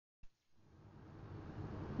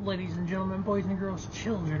Ladies and gentlemen, boys and girls,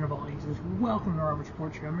 children of all ages, welcome to Robert's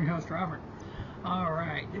Sports Show. I'm your host, Robert.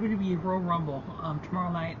 Alright, WWE Royal Rumble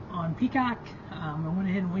tomorrow night on Peacock. I went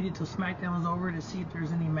ahead and waited till SmackDown was over to see if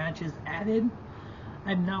there's any matches added.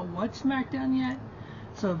 I've not watched SmackDown yet,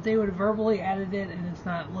 so if they would have verbally added it and it's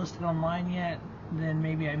not listed online yet, then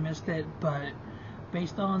maybe I missed it. But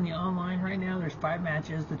based on the online right now, there's 5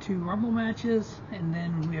 matches, the 2 Rumble matches, and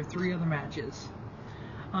then we have 3 other matches.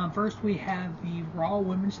 First, we have the Raw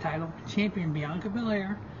Women's Title champion Bianca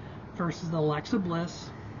Belair versus Alexa Bliss.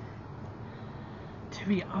 To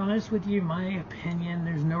be honest with you, my opinion,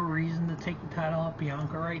 there's no reason to take the title off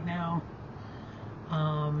Bianca right now.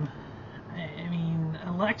 I mean,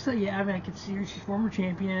 Alexa, I could see her. She's former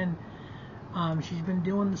champion. She's been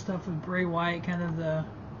doing the stuff with Bray Wyatt, kind of the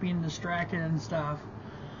being distracted and stuff.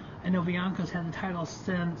 I know Bianca's had the title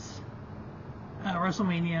since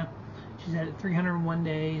WrestleMania. She's had it 301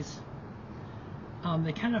 days.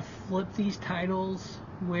 They kind of flipped these titles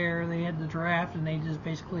where they had the draft and they just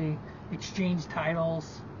basically exchanged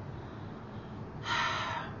titles.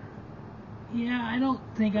 Yeah, I don't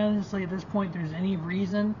think honestly at this point there's any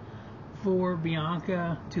reason for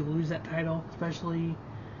Bianca to lose that title, especially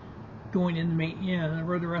going into the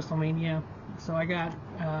road to WrestleMania. So I got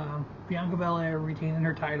Bianca Belair retaining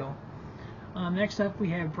her title. Next up, we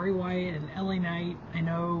have Bray Wyatt and LA Knight. I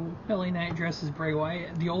know LA Knight dresses Bray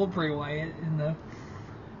Wyatt, the old Bray Wyatt,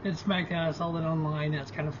 in SmackDown. I saw that online.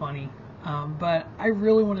 That's kind of funny. But I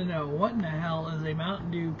really want to know, what in the hell is a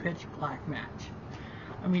Mountain Dew Pitch Black match?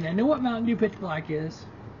 I mean, I know what Mountain Dew Pitch Black is.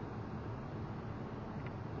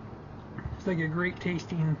 It's like a great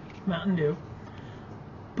tasting Mountain Dew.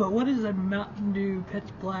 But what is a Mountain Dew Pitch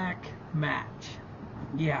Black match?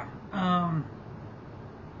 Yeah.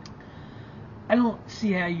 I don't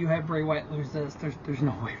see how you have Bray Wyatt lose this. There's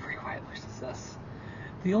no way Bray Wyatt loses this.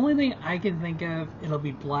 The only thing I can think of, it'll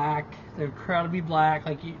be black. The crowd will be black,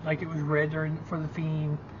 like it was red for the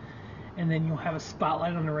Fiend. And then you'll have a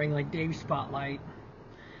spotlight on the ring, like Dave's spotlight.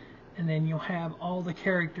 And then you'll have all the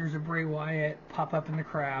characters of Bray Wyatt pop up in the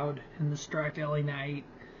crowd and distract LA Knight.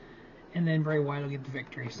 And then Bray Wyatt will get the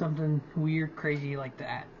victory. Something weird, crazy like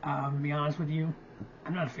that. To be honest with you,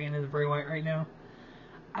 I'm not a fan of the Bray Wyatt right now.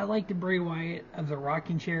 I like the Bray Wyatt of the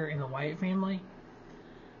rocking chair in the Wyatt family.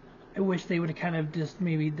 I wish they would have kind of just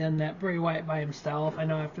maybe done that Bray Wyatt by himself. I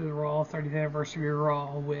know after the Raw 30th anniversary of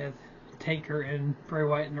Raw with Taker and Bray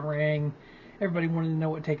Wyatt in the ring, everybody wanted to know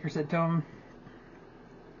what Taker said to him.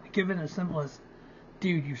 Give it as simple as,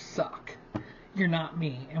 dude, you suck. You're not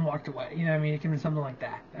me, and walked away. You know what I mean? It could be something like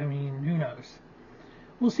that. I mean, who knows?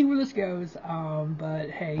 We'll see where this goes. But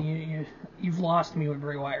hey, you've lost me with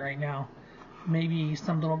Bray Wyatt right now. Maybe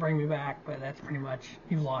something will bring me back, but that's pretty much,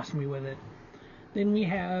 you've lost me with it. Then we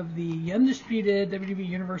have the undisputed WWE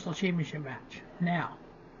Universal Championship match. Now,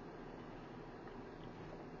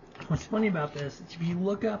 what's funny about this is if you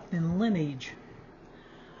look up the lineage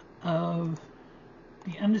of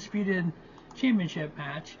the undisputed championship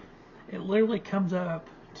match, it literally comes up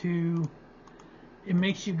to, it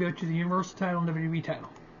makes you go to the Universal title and WWE title.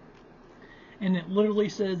 And it literally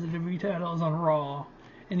says the WWE title is on Raw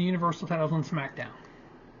and the Universal title is on SmackDown.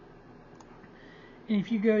 And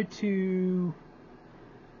if you go to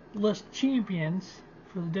list champions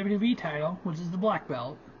for the WWE title, which is the black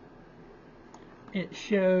belt, it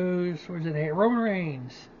shows, where's it here? Roman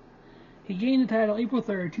Reigns. He gained the title April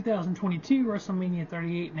 3rd, 2022, WrestleMania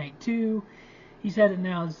 38, Night 2. He's had it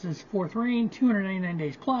now, this is his 4th reign, 299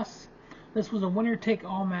 days plus. This was a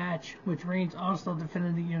winner-take-all match, which Reigns also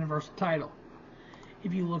defended the Universal title.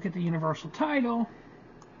 If you look at the Universal title,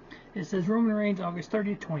 it says Roman Reigns, August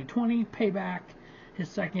 30th, 2020, Payback, his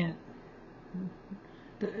second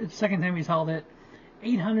time he's held it,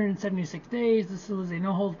 876 days. This was a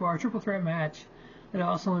no-holds-barred triple threat match that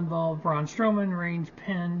also involved Braun Strowman,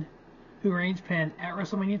 who Reigns pinned at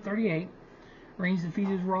WrestleMania 38. Reigns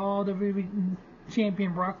defeated Raw WWE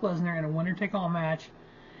champion Brock Lesnar in a winner-take-all match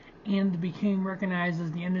and became recognized as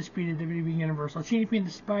the undisputed WWE Universal Champion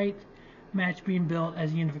despite match being built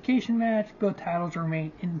as a unification match. Both titles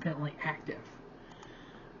remain independently active.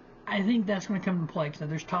 I think that's going to come into play because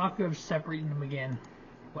there's talk of separating them again.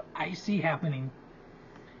 What I see happening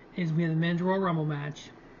is we have the men's Royal Rumble match.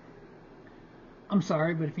 I'm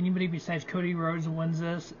sorry, but if anybody besides Cody Rhodes wins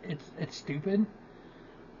this, it's stupid.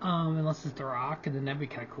 Unless it's The Rock, and then that'd be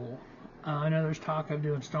kind of cool. I know there's talk of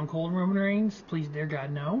doing Stone Cold and Roman Reigns. Please, dear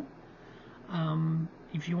God, no.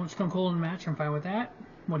 If you want Stone Cold in the match, I'm fine with that.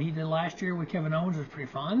 What he did last year with Kevin Owens was pretty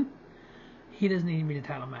fun. He doesn't need to be the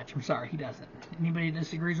title match. I'm sorry, he doesn't. Anybody that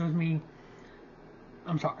disagrees with me,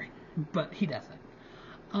 I'm sorry, but he doesn't.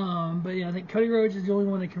 But yeah, I think Cody Rhodes is the only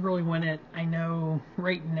one that can really win it. I know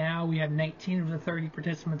right now we have 19 of the 30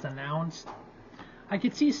 participants announced. I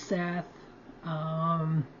could see Seth,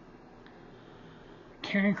 Karrion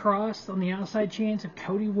Kross on the outside chance if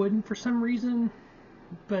Cody wouldn't for some reason.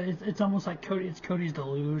 But it's almost like it's Cody's to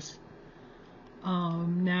lose.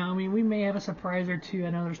 Now, I mean, we may have a surprise or two. I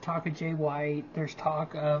know there's talk of Jay White. There's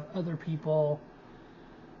talk of other people.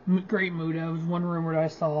 Great Muda was one rumor that I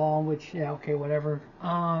saw, which, yeah, okay, whatever.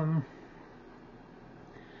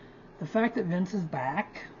 The fact that Vince is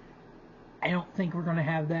back, I don't think we're going to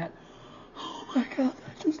have that, oh my god,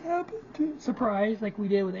 that just happened, surprise like we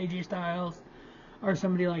did with AJ Styles or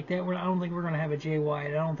somebody like that. I don't think we're going to have a Jay White.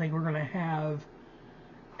 I don't think we're going to have,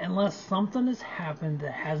 unless something has happened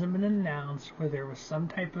that hasn't been announced, where there was some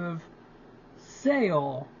type of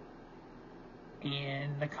sale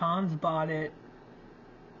and the Khans bought it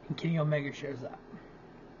and Kenny Omega shows up.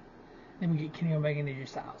 Then we get Kenny Omega and AJ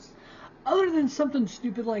Styles. Other than something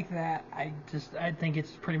stupid like that, I think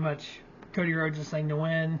it's pretty much Cody Rhodes' thing to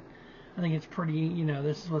win. I think it's pretty,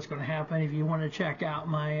 this is what's going to happen. If you want to check out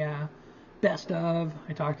my best of,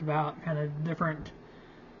 I talked about kind of different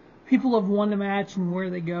people have won the match and where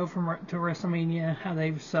they go to WrestleMania, how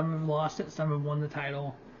some have lost it, some have won the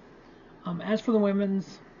title. As for the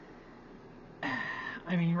women's,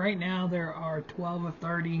 I mean, right now there are 12 of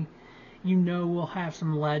 30. We'll have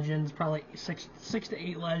some legends, probably six to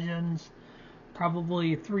 8 legends,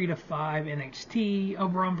 probably 3 to 5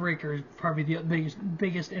 NXT. Braun Breaker is probably the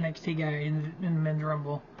biggest NXT guy in the men's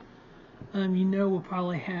rumble. We'll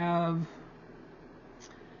probably have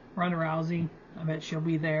Ronda Rousey. I bet she'll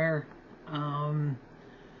be there. I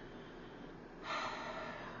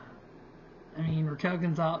mean,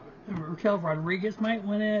 Raquel Rodriguez might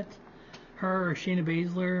win it. Her or Shayna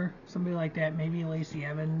Baszler, somebody like that. Maybe Lacey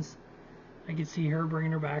Evans. I could see her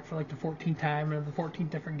bringing her back for like the 14th time and the 14th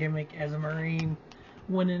different gimmick as a Marine,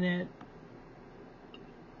 winning it.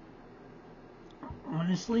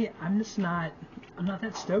 Honestly, I'm not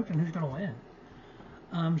that stoked on who's going to win.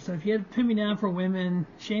 So if you had to pin me down for women,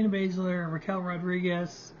 Shayna Baszler, Raquel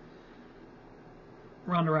Rodriguez,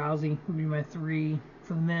 Ronda Rousey would be my 3.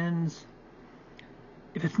 For the men's,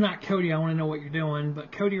 if it's not Cody, I want to know what you're doing.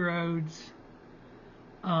 But Cody Rhodes,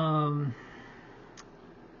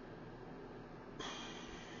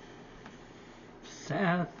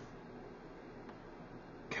 Seth,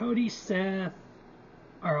 Cody, Seth,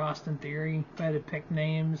 or Austin Theory. If I had to pick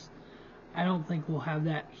names, I don't think we'll have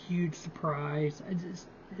that huge surprise.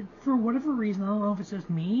 For whatever reason, I don't know if it's just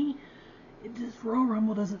me, this Royal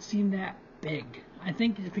Rumble doesn't seem that big. I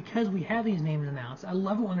think it's because we have these names announced. I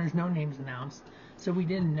love it when there's no names announced, so we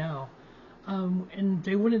didn't know. And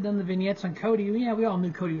they wouldn't have done the vignettes on Cody. Yeah, we all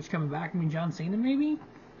knew Cody was coming back. I mean, John Cena maybe?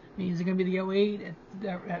 I mean, is it going to be the 08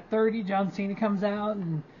 at 30? John Cena comes out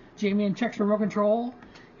and J-Man checks remote control.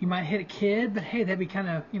 He might hit a kid, but hey, that'd be kind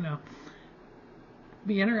of,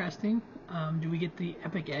 be interesting. Do we get the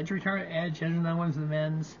Epic Edge return? Edge, and another one's the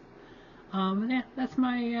men's. Yeah, that's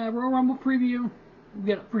my Royal Rumble preview. We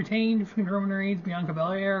get retained between Roman Reigns, Bianca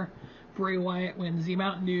Belair, Bray Wyatt wins the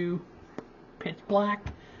Mountain Dew Pitch Black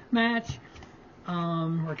match.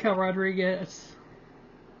 Raquel Rodriguez,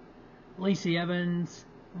 Lacey Evans,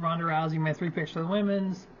 Ronda Rousey, my 3 picks for the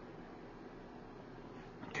women's.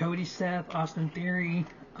 Cody, Seth, Austin Theory.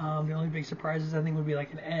 The only big surprises I think would be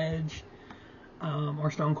like an Edge or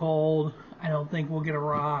Stone Cold. I don't think we'll get a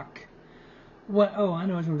Rock. I know what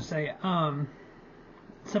I was going to say.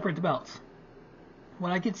 Separate the belts.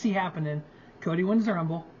 What I could see happening, Cody wins the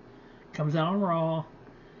Rumble, comes out on Raw,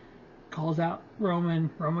 calls out Roman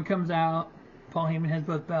comes out, Paul Heyman has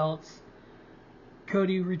both belts,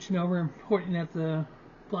 Cody reaching over and pointing at the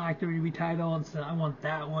black WWE title and said, I want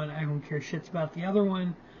that one, I don't care shits about the other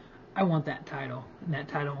one, I want that title, and that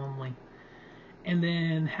title only. And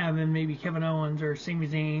then having maybe Kevin Owens or Sami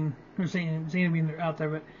Zayn, or Zayn being out there,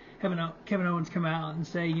 but Kevin Owens come out and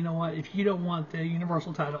say, you know what, if you don't want the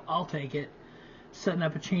Universal title, I'll take it. Setting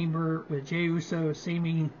up a chamber with Jey Uso,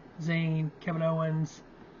 Sami Zayn, Kevin Owens,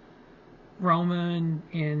 Roman,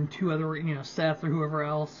 and 2 other, Seth or whoever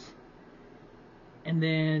else. And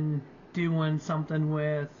then doing something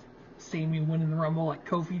with Sami winning the Rumble like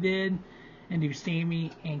Kofi did, and do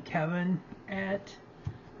Sami and Kevin at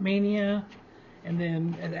Mania. And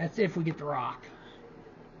then that's if we get The Rock.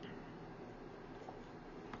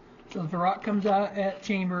 So if The Rock comes out at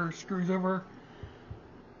Chamber, screws over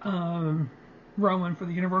Roman for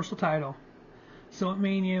the Universal title. So at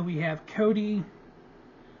Mania we have Cody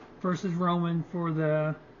versus Roman for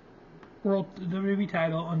the World WWE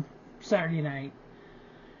title on Saturday night.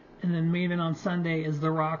 And then main event on Sunday is The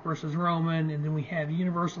Rock versus Roman, and then we have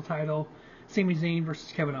Universal title Sami Zayn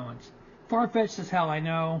versus Kevin Owens. Far-fetched as hell, I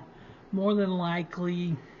know. More than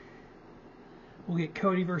likely, we'll get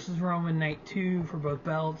Cody versus Roman night 2 for both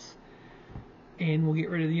belts. And we'll get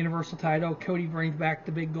rid of the Universal title. Cody brings back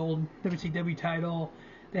the big gold WCW title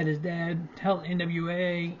that is dead. Tell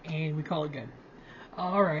NWA, and we call it good.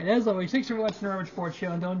 Alright, as always, thanks for watching the Robert Sports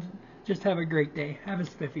Show. And don't just have a great day. Have a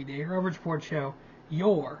spiffy day. Robert Sports Show,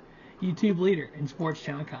 your YouTube leader in sports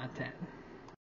channel content.